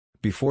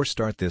Before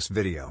start this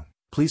video,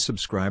 please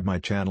subscribe my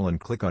channel and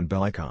click on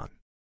bell icon.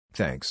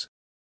 Thanks.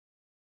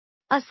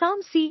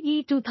 Assam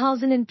CEE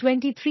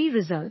 2023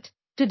 result.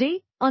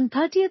 Today, on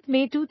 30th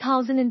May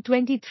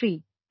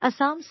 2023,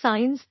 Assam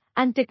Science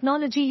and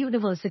Technology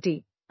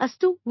University,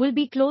 ASTU, will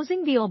be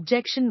closing the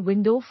objection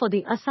window for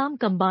the Assam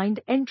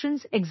Combined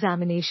Entrance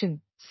Examination,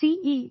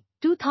 CEE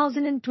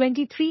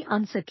 2023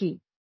 answer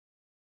key.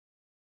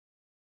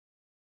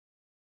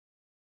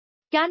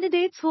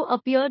 Candidates who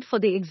appeared for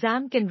the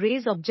exam can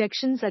raise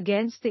objections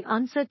against the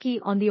answer key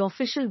on the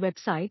official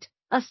website,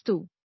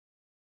 ASTU.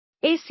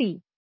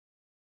 AC.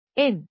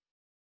 In.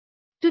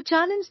 To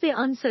challenge the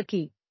answer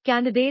key,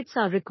 candidates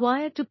are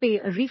required to pay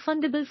a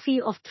refundable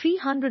fee of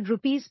 300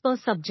 rupees per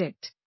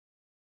subject.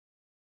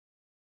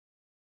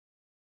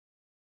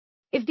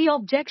 If the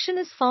objection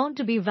is found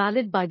to be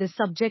valid by the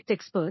subject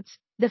experts,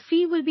 the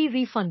fee will be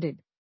refunded.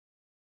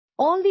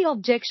 All the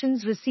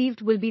objections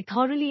received will be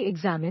thoroughly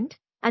examined,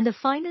 and the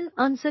final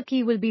answer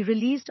key will be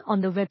released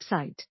on the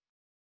website.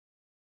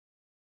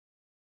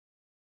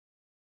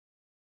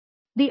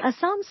 The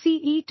Assam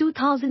CEE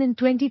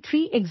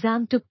 2023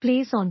 exam took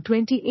place on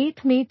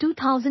 28 May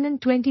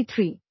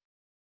 2023.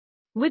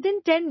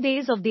 Within 10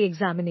 days of the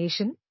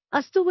examination,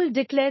 ASTU will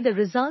declare the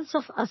results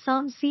of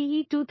Assam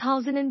CEE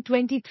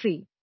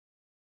 2023.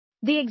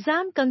 The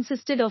exam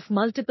consisted of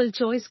multiple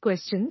choice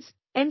questions,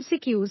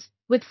 MCQs,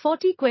 with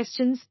 40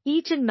 questions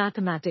each in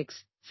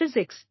mathematics,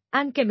 physics,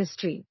 and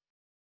chemistry.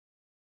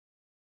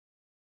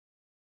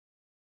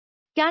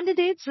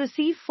 Candidates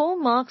receive 4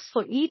 marks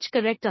for each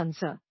correct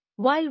answer,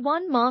 while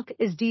 1 mark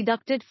is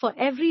deducted for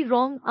every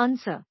wrong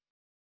answer.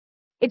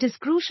 It is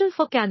crucial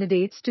for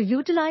candidates to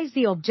utilize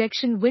the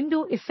objection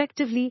window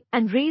effectively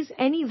and raise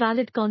any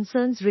valid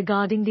concerns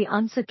regarding the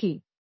answer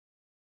key.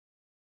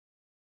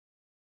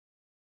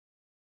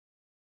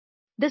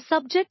 The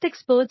subject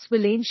experts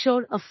will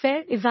ensure a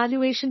fair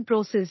evaluation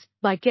process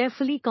by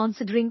carefully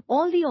considering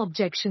all the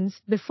objections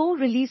before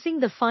releasing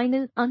the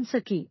final answer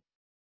key.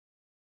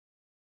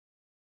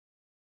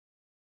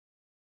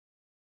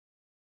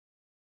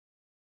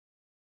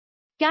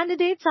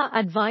 Candidates are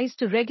advised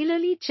to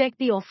regularly check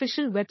the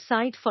official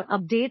website for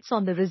updates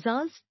on the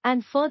results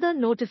and further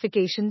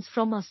notifications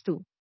from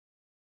ASTU.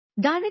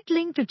 Direct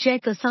link to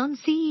check Assam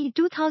CEE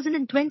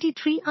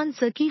 2023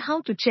 answer key.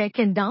 How to check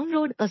and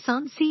download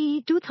Assam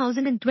CEE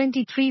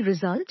 2023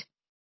 result?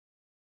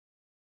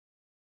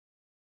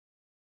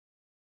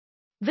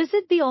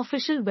 Visit the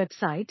official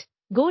website,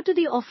 go to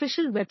the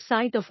official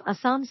website of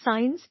Assam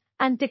Science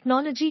and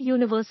Technology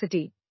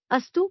University,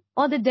 ASTU,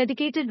 or the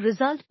dedicated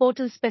result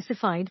portal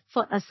specified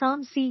for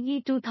Assam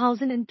CEE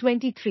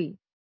 2023.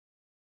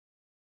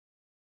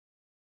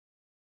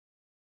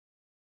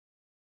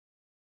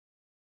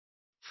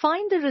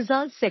 Find the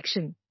results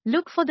section,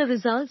 look for the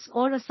results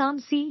or Assam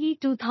CEE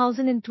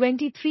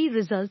 2023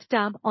 result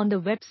tab on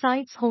the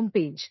website's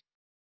homepage.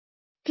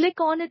 Click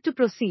on it to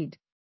proceed.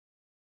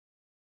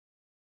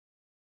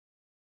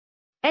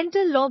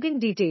 Enter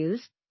login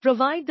details,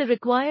 provide the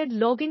required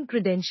login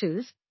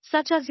credentials,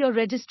 such as your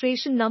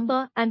registration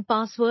number and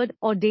password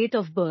or date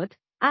of birth,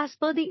 as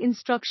per the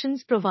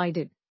instructions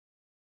provided.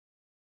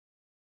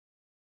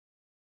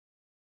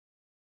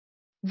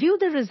 View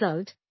the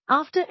result.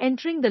 After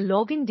entering the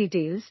login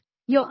details,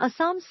 your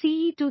Assam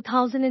CEE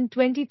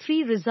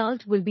 2023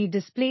 result will be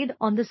displayed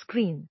on the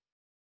screen.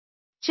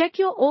 Check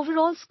your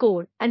overall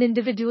score and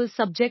individual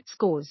subject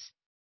scores.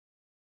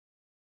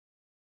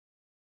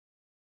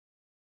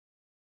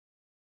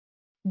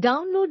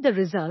 Download the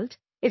result.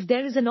 If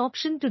there is an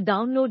option to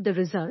download the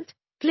result,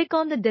 click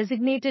on the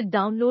designated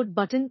download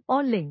button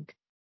or link.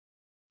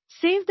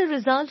 Save the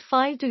result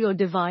file to your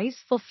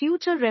device for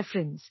future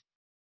reference.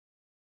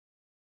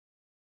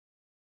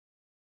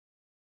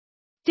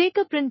 Take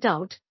a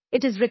printout.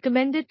 It is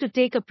recommended to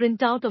take a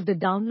printout of the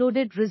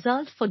downloaded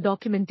result for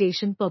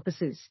documentation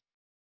purposes.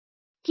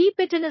 Keep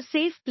it in a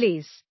safe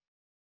place.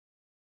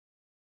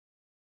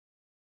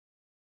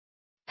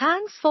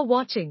 Thanks for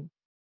watching.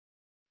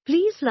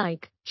 Please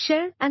like,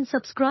 share and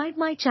subscribe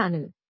my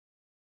channel.